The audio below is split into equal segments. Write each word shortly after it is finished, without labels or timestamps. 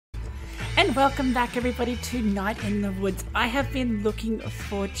And welcome back everybody to Night in the Woods. I have been looking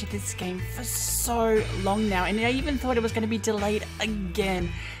forward to this game for so long now, and I even thought it was going to be delayed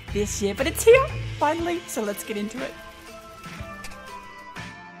again this year, but it's here finally, so let's get into it.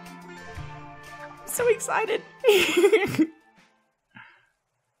 I'm so excited.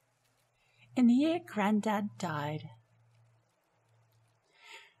 In the year Granddad died,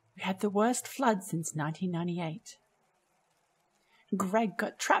 we had the worst flood since 1998. Greg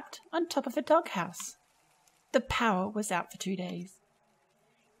got trapped on top of a doghouse. The power was out for 2 days.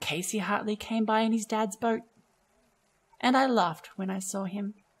 Casey Hartley came by in his dad's boat, and I laughed when I saw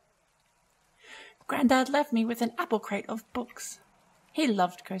him. Grandad left me with an apple crate of books. He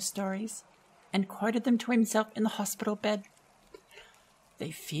loved ghost stories, and quoted them to himself in the hospital bed.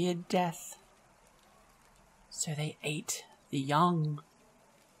 They feared death, so they ate the young.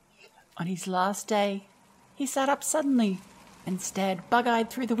 On his last day, he sat up suddenly and stared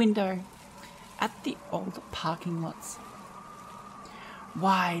bug-eyed through the window at the old parking lots.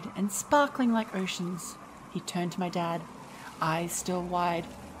 Wide and sparkling like oceans, he turned to my dad, eyes still wide.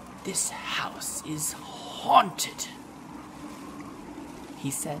 "This house is haunted," he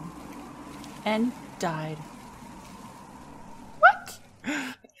said, and died. What?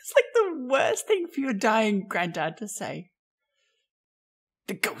 It's like the worst thing for your dying granddad to say.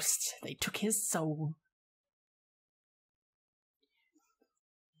 The ghosts, they took his soul.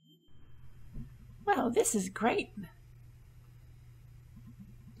 Well, this is great.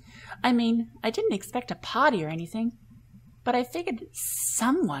 I mean, I didn't expect a party or anything, but I figured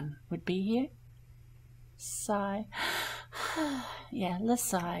someone would be here. Sigh. Yeah, let's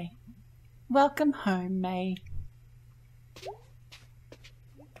sigh. Welcome home, May.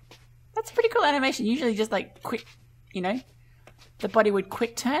 That's a pretty cool animation. Usually just like quick, you know, the body would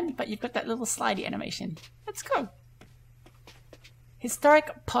quick turn, but you've got that little slidey animation. Let's go.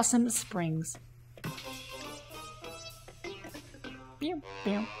 Historic Possum Springs.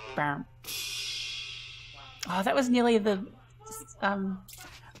 Oh, that was nearly the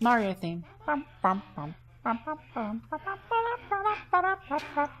Mario theme.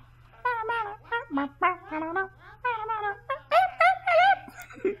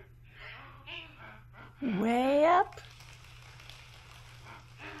 Way up.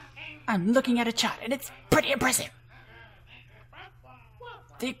 I'm looking at a chart and it's pretty impressive.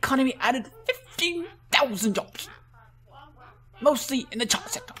 The economy added 15,000 jobs, mostly in the chart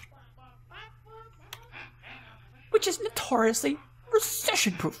sector, which is notoriously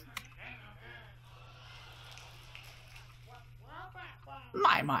recession-proof.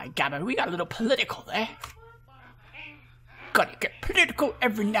 My, Gabba, we got a little political there. Gotta get political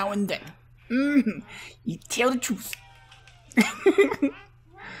every now and then. You tell the truth.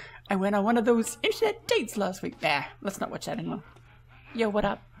 I went on one of those internet dates last week. Nah, let's not watch that anymore. Yo, what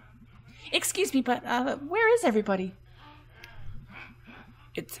up? Excuse me, but where is everybody?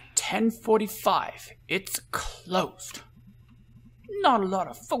 It's 10:45. It's closed. Not a lot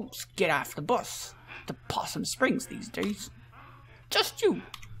of folks get off the bus to Possum Springs these days. Just you.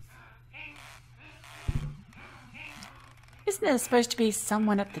 Isn't there supposed to be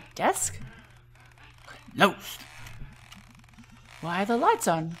someone at the desk? Closed. Why are the lights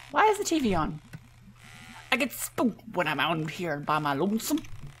on? Why is the TV on? I get spooked when I'm out here by my lonesome.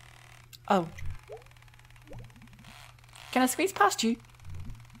 Oh. Can I squeeze past you?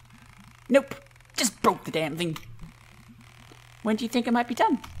 Nope. Just broke the damn thing. When do you think it might be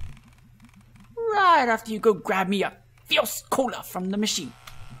done? Right after you go grab me a fierce cola from the machine.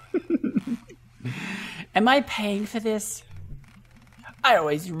 Am I paying for this? I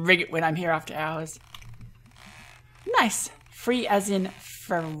always rig it when I'm here after hours. Nice. Free as in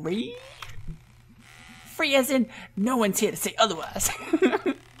free? Free as in no one's here to say otherwise.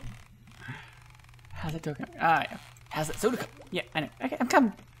 How's that talking? Ah, yeah. How's that soda cup? Yeah, I know. Okay, I'm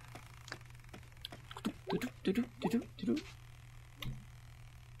coming.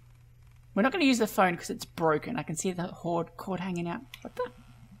 We're not going to use the phone because it's broken. I can see the cord hanging out. What the?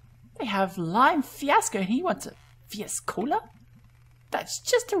 They have Lime Fiasco and he wants a Fierce Cola? That's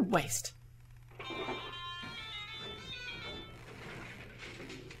just a waste.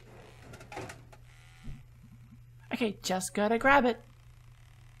 Okay, just gotta grab it.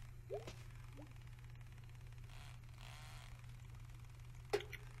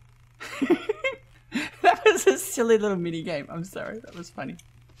 That was a silly little mini game. I'm sorry, that was funny.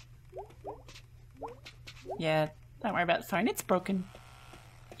 Yeah, don't worry about the phone, it's broken.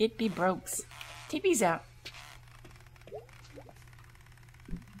 It be brokes. TV's out.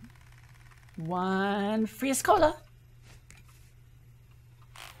 One Fierce Cola.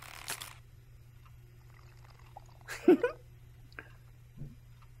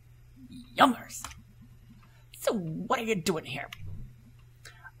 Yummers! So what are you doing here?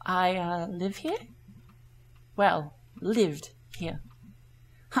 I, live here? Well, lived here.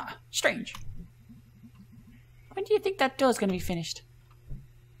 Huh, strange. When do you think that door's gonna be finished?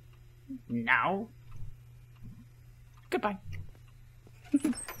 Now. Goodbye.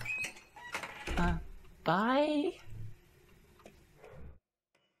 Bye.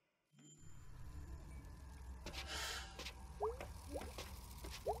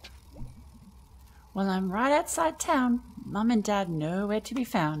 Well, I'm right outside town. Mum and Dad nowhere to be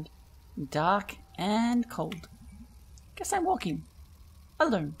found. Dark and cold. Guess I'm walking.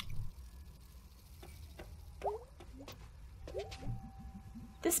 Alone.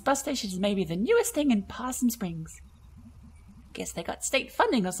 This bus station is maybe the newest thing in Possum Springs. Guess they got state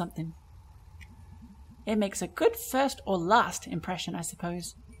funding or something. It makes a good first or last impression, I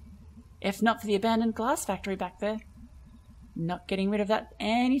suppose. If not for the abandoned glass factory back there. Not getting rid of that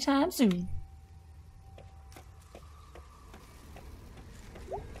anytime soon.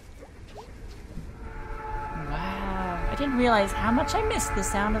 Wow, I didn't realize how much I missed the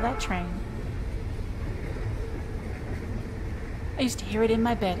sound of that train. I used to hear it in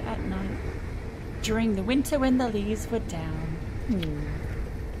my bed at night, during the winter when the leaves were down.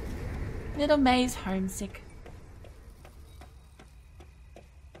 Little May's homesick.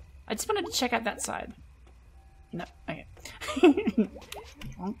 I just wanted to check out that side. No, okay.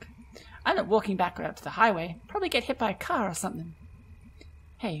 I'm not walking back out to the highway. Probably get hit by a car or something.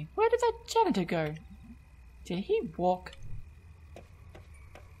 Hey, where did that janitor go? Did he walk?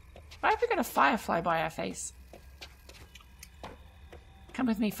 Why have we got a firefly by our face? Come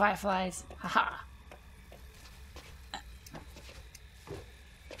with me, fireflies. Haha.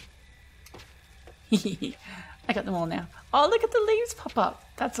 I got them all now. Oh, look at the leaves pop up.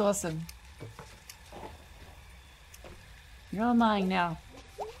 That's awesome. You're all mine now.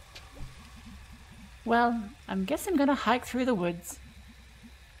 Well, I guess I'm gonna hike through the woods.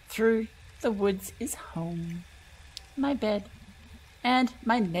 Through the woods is home. My bed. And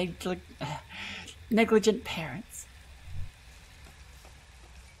my negligent parents.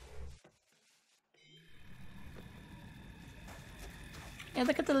 Yeah,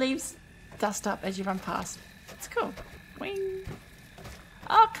 look at the leaves dust up as you run past. It's cool. Wing.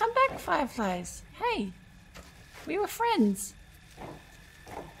 Oh, come back, fireflies. Hey, we were friends.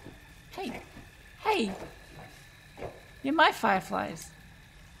 Hey, hey, you're my fireflies.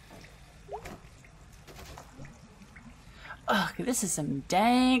 Ugh, this is some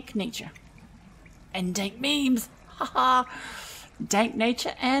dank nature. And dank memes. Haha. Dank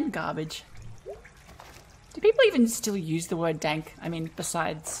nature and garbage. Do people even still use the word dank? I mean,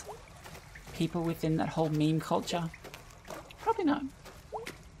 besides people within that whole meme culture? Probably not.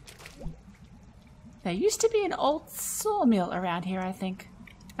 There used to be an old sawmill around here, I think.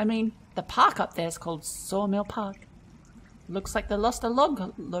 I mean, the park up there is called Sawmill Park. Looks like they lost a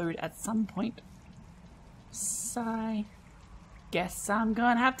log load at some point. Sigh. Guess I'm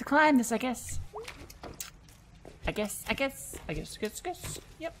gonna have to climb this, I guess. I guess.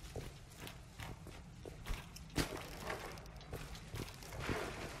 Yep.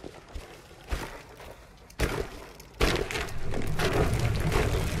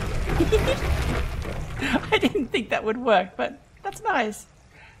 I didn't think that would work, but that's nice.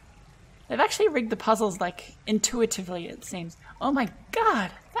 They've actually rigged the puzzles, like, intuitively, it seems. Oh my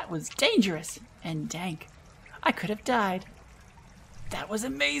god, that was dangerous and dank. I could have died. That was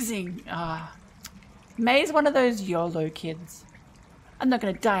amazing. Ah, May's one of those YOLO kids. I'm not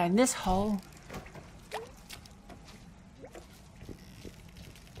gonna die in this hole.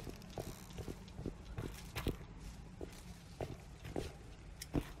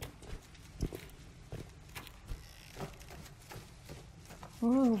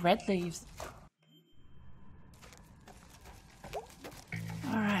 Ooh, red leaves.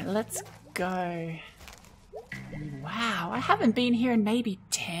 Alright, let's go. Wow, I haven't been here in maybe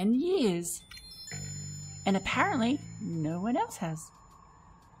 10 years. And apparently, no one else has.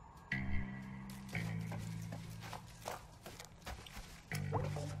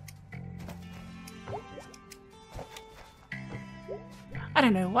 I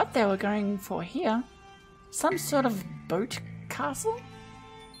don't know what they were going for here. Some sort of boat castle?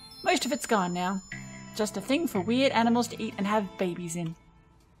 Most of it's gone now. Just a thing for weird animals to eat and have babies in.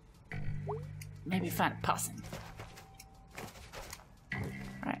 Maybe find a possum.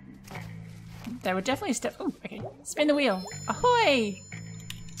 Right. There were definitely steps. Oh, okay. Spin the wheel. Ahoy!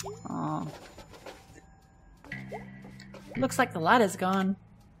 Oh. Looks like the ladder's gone.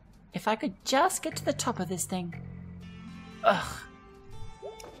 If I could just get to the top of this thing. Ugh.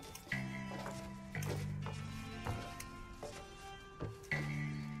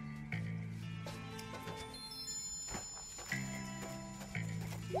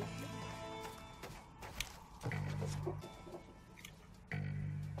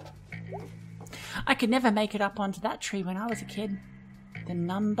 could never make it up onto that tree when I was a kid. The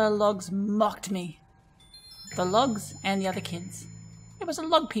number logs mocked me. The logs and the other kids. It was a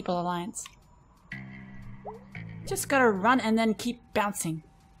log people alliance. Just gotta run and then keep bouncing.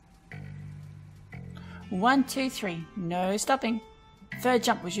 1, 2, 3. No stopping. Third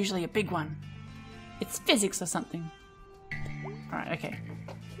jump was usually a big one. It's physics or something. Alright, okay.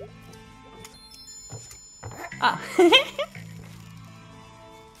 Ah.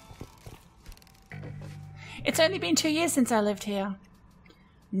 It's only been 2 years since I lived here.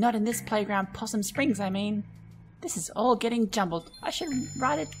 Not in this playground, Possum Springs, I mean. This is all getting jumbled. I should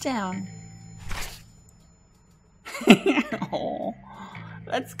write it down. Oh,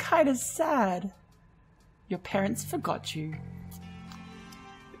 that's kind of sad. Your parents forgot you.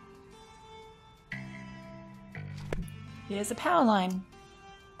 Here's a power line.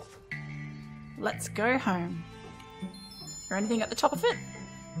 Let's go home. Is there anything at the top of it?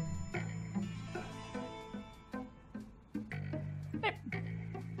 Nope.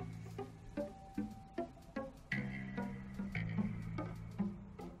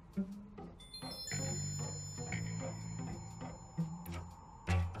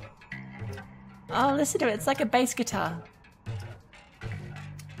 Oh, listen to it. It's like a bass guitar.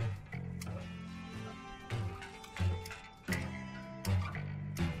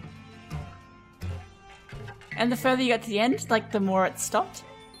 And the further you get to the end, like the more it stopped.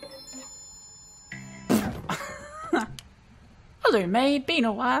 Hello, May. Been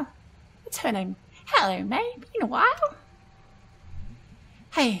a while. What's her name? Hello, May. Been a while.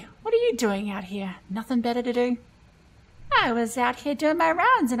 Hey, what are you doing out here? Nothing better to do? I was out here doing my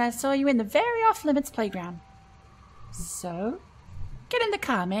rounds and I saw you in the very off-limits playground. So? Get in the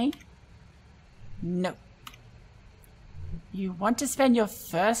car, May. No. You want to spend your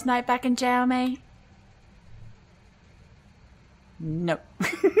first night back in jail, May? No.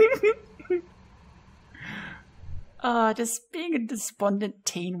 Oh, just being a despondent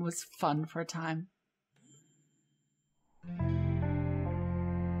teen was fun for a time.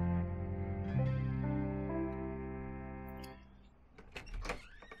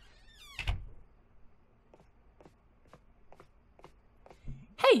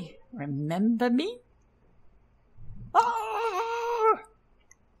 Hey, remember me? Ah!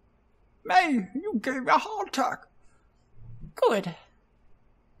 May, you gave me a heart attack. Good.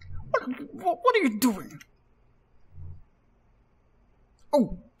 What are you doing?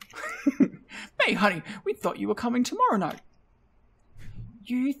 Oh, May, honey, we thought you were coming tomorrow night.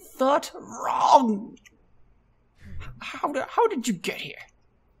 You thought Wrong. How did you get here?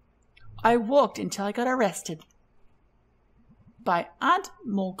 I walked until I got arrested. By Aunt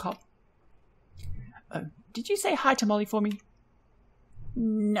Molcop. Oh, did you say hi to Molly for me?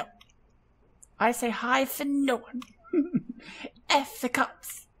 No. I say hi for no one. F the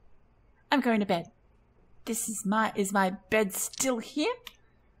cops. I'm going to bed. Is my bed still here?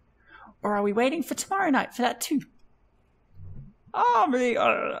 Or are we waiting for tomorrow night for that too? Ah, May,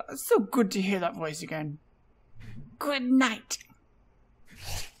 it's so good to hear that voice again. Good night.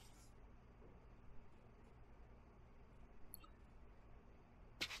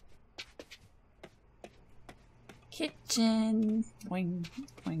 Kitchen. Boing,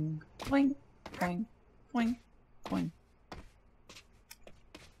 boing, boing, boing, boing, boing.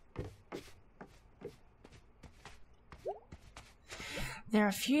 There are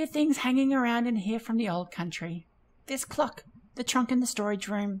a few things hanging around in here from the old country. This clock, the trunk in the storage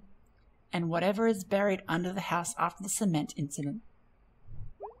room, and whatever is buried under the house after the cement incident.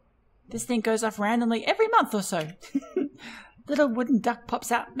 This thing goes off randomly every month or so. Little wooden duck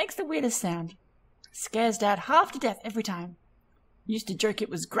pops out, makes the weirdest sound. Scares Dad half to death every time. Used to joke it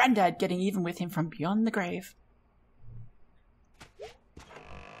was Granddad getting even with him from beyond the grave.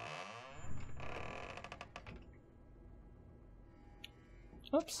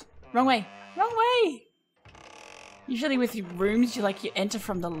 Oops. Wrong way. Wrong way! Usually with your rooms, you enter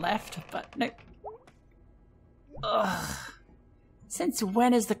from the left, but no. Ugh. Since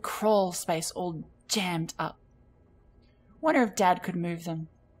when is the crawl space all jammed up? Wonder if Dad could move them.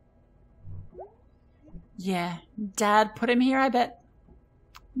 Yeah, Dad put him here, I bet.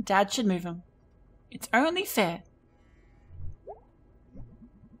 Dad should move him. It's only fair.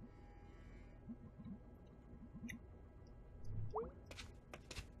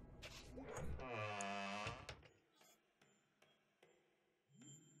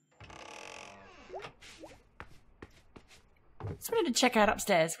 Just wanted to check out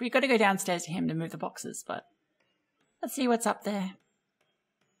upstairs. We've got to go downstairs to him to move the boxes, but let's see what's up there.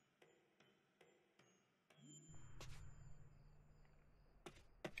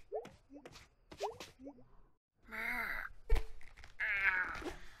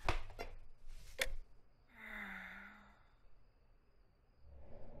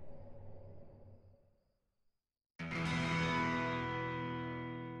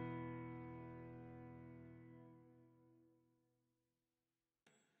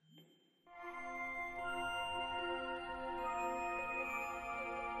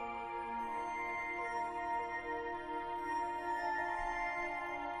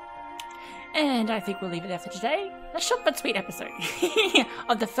 And I think we'll leave it there for today. A short but sweet episode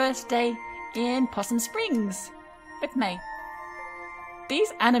of the first day in Possum Springs with May.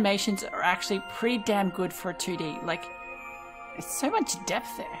 These animations are actually pretty damn good for a 2D. Like, there's so much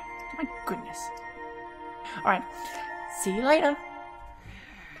depth there. My goodness. Alright, see you later.